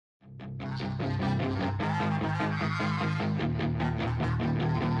What's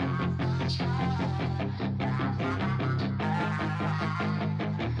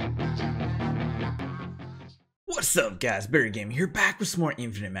up guys, BARRYGAMING here, back with some more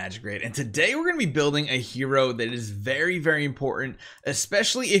Infinite Magicraid, and today we're going to be building a hero that is very important,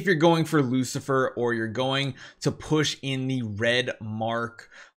 especially if you're going for Lucifer or you're going to push in the red mark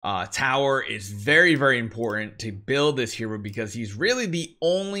tower. Is very important to build this hero because he's really the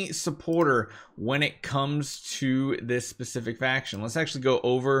only supporter when it comes to this specific faction. Let's actually go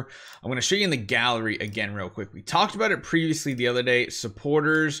over, I'm going to show you in the gallery again real quick. We talked about it previously the other day.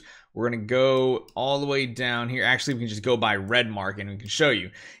 Supporters, we're going to go all the way down here. Actually, we can just go by red mark and we can show you.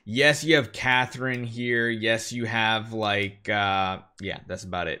 Yes, you have Catherine here. Yes, you have like, yeah, that's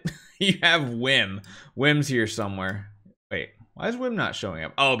about it. You have Wim. Wim's here somewhere. Wait, why is Wim not showing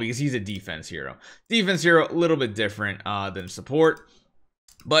up? Oh, because he's a defense hero. Defense hero, a little bit different than support.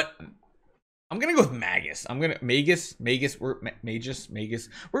 But I'm gonna go with Magis. Magis. We're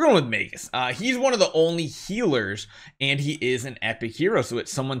going with Magis. He's one of the only healers, and he is an epic hero, so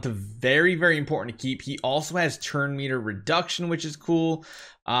it's someone to very important to keep. He also has turn meter reduction, which is cool.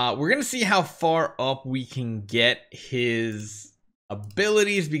 We're gonna see how far up we can get his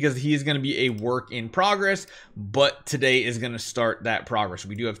abilities because he is going to be a work in progress, but today is going to start that progress.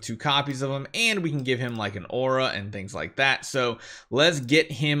 We do have 2 copies of him, and we can give him like an aura and things like that. So let's get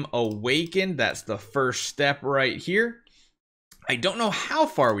him awakened. That's the first step right here. I don't know how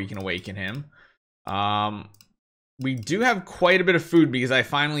far we can awaken him. We do have quite a bit of food because I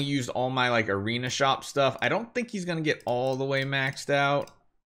finally used all my like arena shop stuff. I don't think he's going to get all the way maxed out.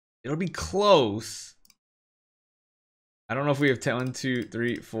 It'll be close. I don't know if we have 10, 2,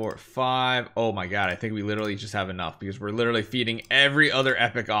 3, 4, 5. Oh my god, I think we literally just have enough because we're literally feeding every other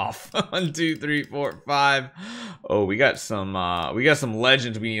epic off. 1, 2, 3, 4, 5. Oh, we got some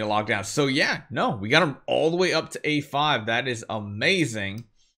legends we need to lock down. So yeah, no, we got them all the way up to A5. That is amazing.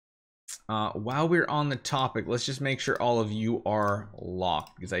 While we're on the topic, let's just make sure all of you are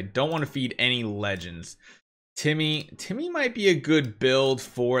locked because I don't want to feed any legends. Timmy might be a good build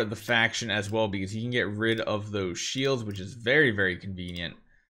for the faction as well because he can get rid of those shields, which is very convenient.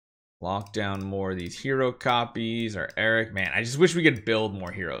 Lock down more of these hero copies. Or Eric, man, I just wish we could build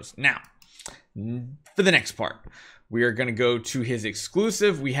more heroes. Now, for the next part, we are going to go to his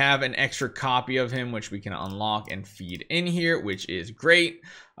exclusive. We have an extra copy of him, which we can unlock and feed in here, which is great.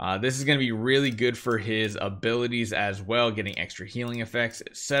 This is going to be really good for his abilities as well, getting extra healing effects,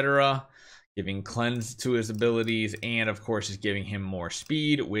 etc. Giving cleanse to his abilities, and of course is giving him more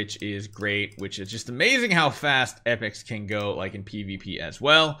speed, which is great, which is just amazing how fast epics can go, like in PvP as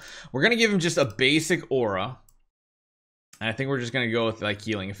well. We're gonna give him just a basic aura, and I think we're just gonna go with like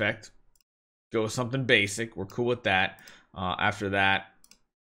healing effect. Go with something basic. We're cool with that. After that,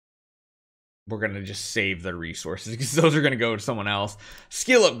 we're gonna just save the resources because those are gonna go to someone else.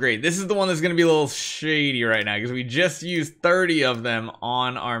 Skill upgrade. This is the one that's gonna be a little shady right now because we just used 30 of them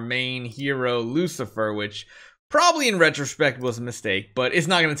on our main hero Lucifer, which probably in retrospect was a mistake, but it's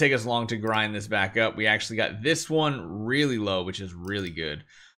not gonna take us long to grind this back up. We actually got this one really low, which is really good.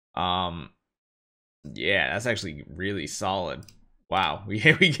 Yeah, that's actually really solid. Wow, we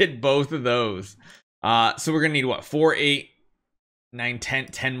get both of those. So we're gonna need what, 4, 8, 9,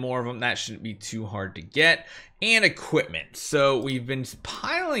 10 more of them. That shouldn't be too hard to get. And equipment. So we've been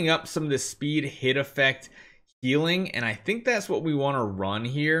piling up some of the speed, hit effect, healing, and I think that's what we want to run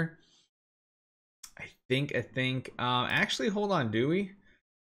here. I think actually, hold on, do we?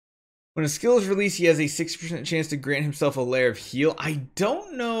 When a skill is released, he has a 60% chance to grant himself a layer of heal. I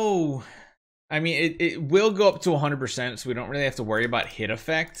don't know. I mean, it will go up to 100%, so we don't really have to worry about hit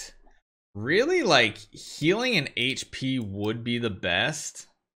effect. Really, like, healing and HP would be the best.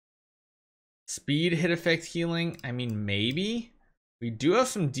 Speed, hit effect, healing, I mean, maybe. We do have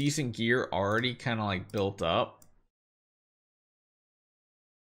some decent gear already kind of like built up.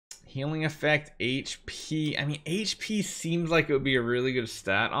 Healing effect, HP. I mean, HP seems like it would be a really good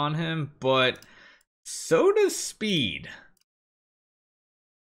stat on him, but so does speed.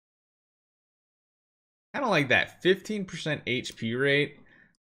 Kind of like that 15% HP rate.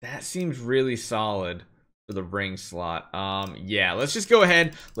 That seems really solid for the ring slot. Yeah, let's just go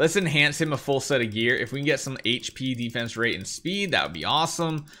ahead. Let's enhance him a full set of gear. If we can get some HP, defense rate, and speed, that would be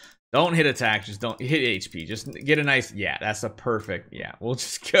awesome. Don't hit attack, just don't hit HP. Just get a nice, yeah, that's a perfect, yeah. We'll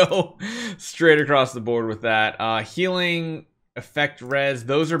just go straight across the board with that. Healing, effect res,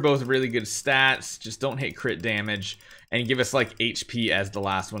 those are both really good stats. Just don't hit crit damage and give us like HP as the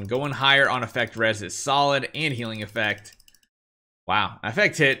last one. Going higher on effect res is solid, and healing effect. Wow,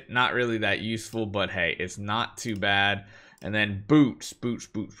 effect hit, not really that useful, but hey, it's not too bad. And then boots.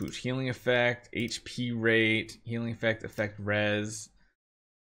 Healing effect, HP rate, healing effect res.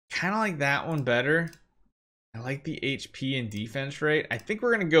 Kind of like that one better. I like the HP and defense rate. I think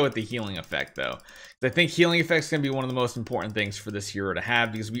we're going to go with the healing effect, though. I think healing effect is going to be one of the most important things for this hero to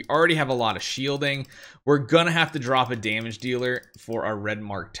have, because we already have a lot of shielding. We're going to have to drop a damage dealer for our red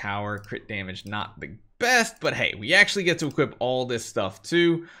mark tower. Crit damage, not the best, but hey, we actually get to equip all this stuff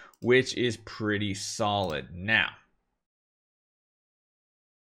too, which is pretty solid. Now,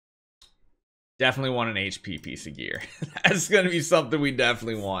 definitely want an HP piece of gear. That's going to be something we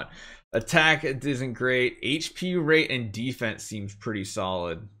definitely want. Attack isn't great. HP rate and defense seems pretty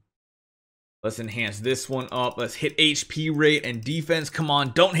solid. Let's enhance this one up. Let's hit HP rate and defense. Come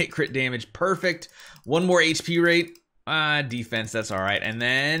on, don't hit crit damage. Perfect. One more HP rate. Defense, that's all right. And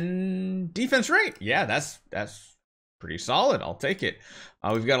then defense rate. Yeah, that's pretty solid. I'll take it.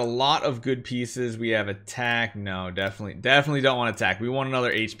 We've got a lot of good pieces. We have attack. No, definitely don't want attack. We want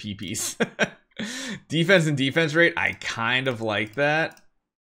another HP piece. Defense and defense rate. I kind of like that.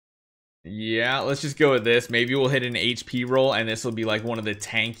 Yeah, let's just go with this. Maybe we'll hit an HP roll, and this will be like one of the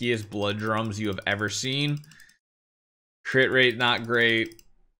tankiest blood drums you have ever seen. Crit rate, not great.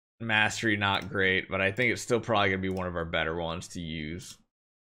 Mastery, not great. But I think it's still probably going to be one of our better ones to use.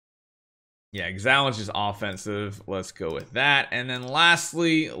 Yeah, because that one's just offensive. Let's go with that. And then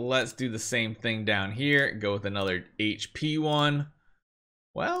lastly, let's do the same thing down here. Go with another HP one.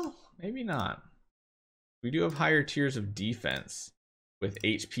 Well, maybe not. We do have higher tiers of defense with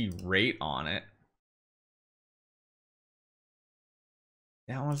HP rate on it.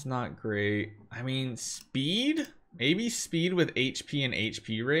 That one's not great. I mean, speed? Maybe speed with HP and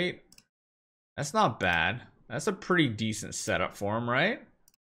HP rate? That's not bad. That's a pretty decent setup for him, right?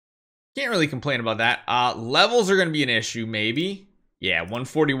 Can't really complain about that. Levels are going to be an issue, maybe. Yeah,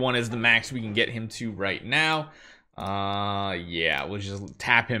 141 is the max we can get him to right now. Yeah, we'll just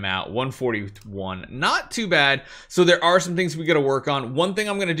tap him out. 141, not too bad. So there are some things we got to work on. One thing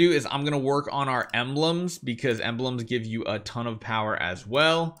I'm going to do is I'm going to work on our emblems, because emblems give you a ton of power as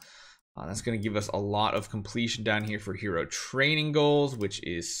well. That's going to give us a lot of completion down here for hero training goals, which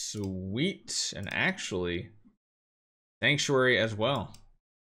is sweet. And actually, sanctuary as well.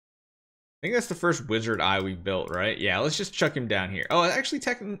 I think that's the first wizard eye we built, right? Yeah, let's just chuck him down here. Oh, actually,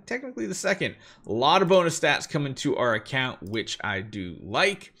 technically the second. A lot of bonus stats coming to our account, which I do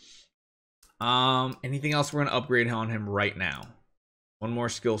like. Anything else we're going to upgrade on him right now? One more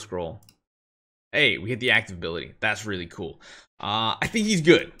skill scroll. Hey, we hit the active ability. That's really cool. I think he's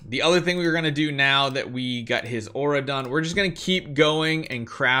good. The other thing we were going to do now that we got his aura done, we're just going to keep going and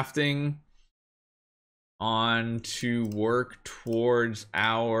crafting on to work towards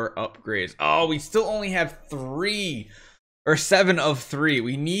our upgrades. Oh, we still only have 7 of 3.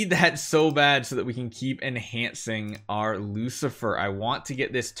 We need that so bad so that we can keep enhancing our Lucifer. I want to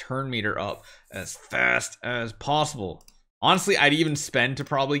get this turn meter up as fast as possible. Honestly, I'd even spend to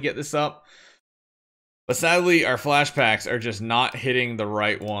probably get this up. But sadly, our flashbacks are just not hitting the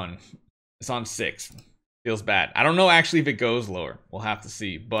right one. It's on 6. Feels bad. I don't know actually if it goes lower. We'll have to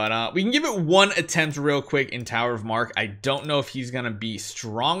see. But we can give it one attempt real quick in Tower of Mark. I don't know if he's going to be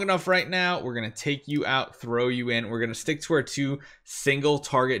strong enough right now. We're going to take you out, throw you in. We're going to stick to our 2 single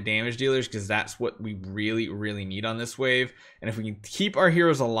target damage dealers, because that's what we really, really need on this wave. And if we can keep our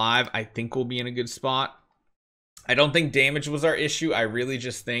heroes alive, I think we'll be in a good spot. I don't think damage was our issue. I really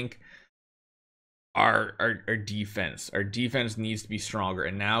just think our defense needs to be stronger,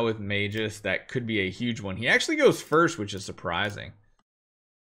 and now with Magis that could be a huge one. He actually goes first, which is surprising.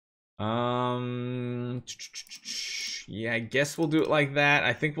 Yeah, I guess we'll do it like that.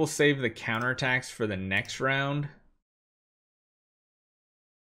 I think we'll save the counterattacks for the next round.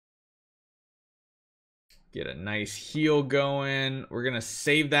 Get a nice heal going. We're gonna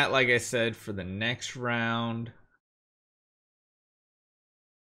save that, like I said, for the next round.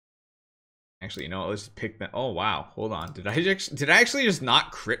 Actually, you know what? Let's pick that. Oh wow, hold on. Did I actually just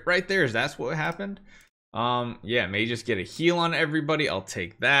not crit right there? Is that what happened? Yeah, may just get a heal on everybody. I'll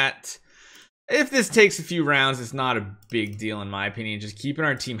take that. If this takes a few rounds, it's not a big deal in my opinion. Just keeping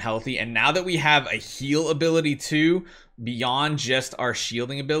our team healthy. And now that we have a heal ability too, beyond just our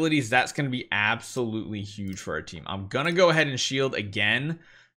shielding abilities, that's going to be absolutely huge for our team. I'm gonna go ahead and shield again,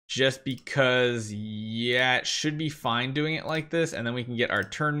 just because, yeah, it should be fine doing it like this. And then we can get our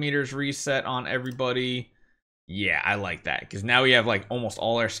turn meters reset on everybody. Yeah, I like that, because now we have like almost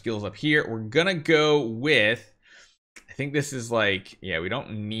all our skills up here. We're gonna go with, I think this is like, yeah, we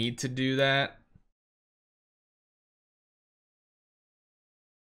don't need to do that.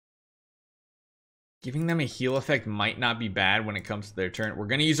 Giving them a heal effect might not be bad when it comes to their turn. We're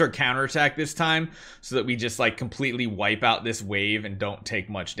going to use our counterattack this time so that we just like completely wipe out this wave and don't take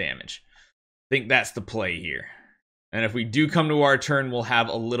much damage. I think that's the play here. And if we do come to our turn, we'll have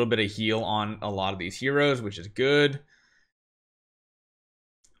a little bit of heal on a lot of these heroes, which is good.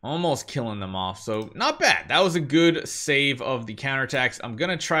 Almost killing them off, so not bad. That was a good save of the counterattacks. I'm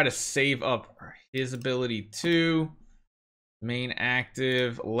going to try to save up his ability too. Main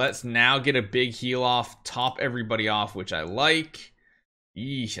active. Let's now get a big heal off, top everybody off, which I like.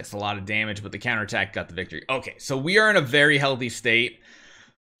 Eesh, that's a lot of damage, but the counterattack got the victory. Okay, so we are in a very healthy state.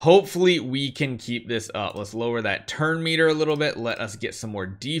 Hopefully we can keep this up. Let's lower that turn meter a little bit. Let us get some more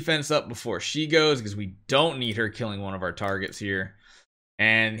defense up before she goes, because we don't need her killing one of our targets here.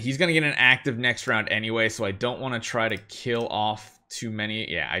 And he's going to get an active next round anyway, so I don't want to try to kill off too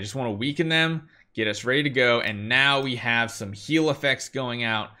many. Yeah, I just want to weaken them, get us ready to go, and now we have some heal effects going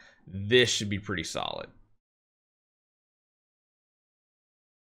out. This should be pretty solid.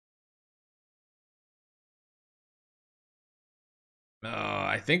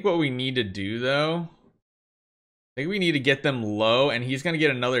 I think what we need to do, though, I think we need to get them low, and he's going to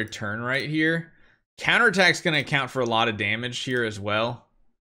get another turn right here. Counterattack's going to account for a lot of damage here as well.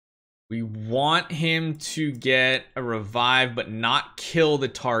 We want him to get a revive, but not kill the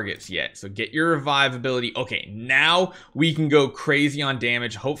targets yet. So get your revive ability. Okay, now we can go crazy on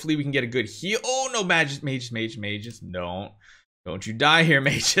damage. Hopefully we can get a good heal. Oh, no, Magis. Don't you die here,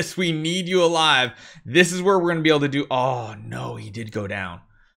 Magis. We need you alive. This is where we're going to be able to do... Oh, no, he did go down.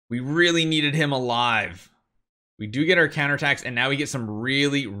 We really needed him alive. We do get our counterattacks, and now we get some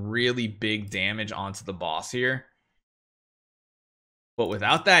really, really big damage onto the boss here. But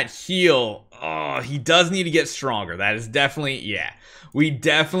without that heal, oh, he does need to get stronger. That is definitely, yeah. We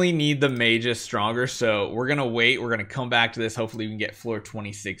definitely need the Magis stronger, so we're going to wait. We're going to come back to this. Hopefully we can get floor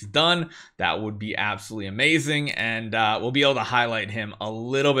 26 done. That would be absolutely amazing, and we'll be able to highlight him a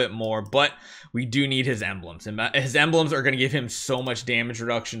little bit more, but we do need his emblems. And his emblems are going to give him so much damage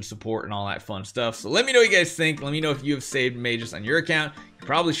reduction, support, and all that fun stuff. So let me know what you guys think. Let me know if you have saved Magis on your account. You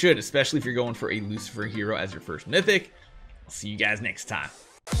probably should, especially if you're going for a Lucifer hero as your first Mythic. I'll see you guys next time.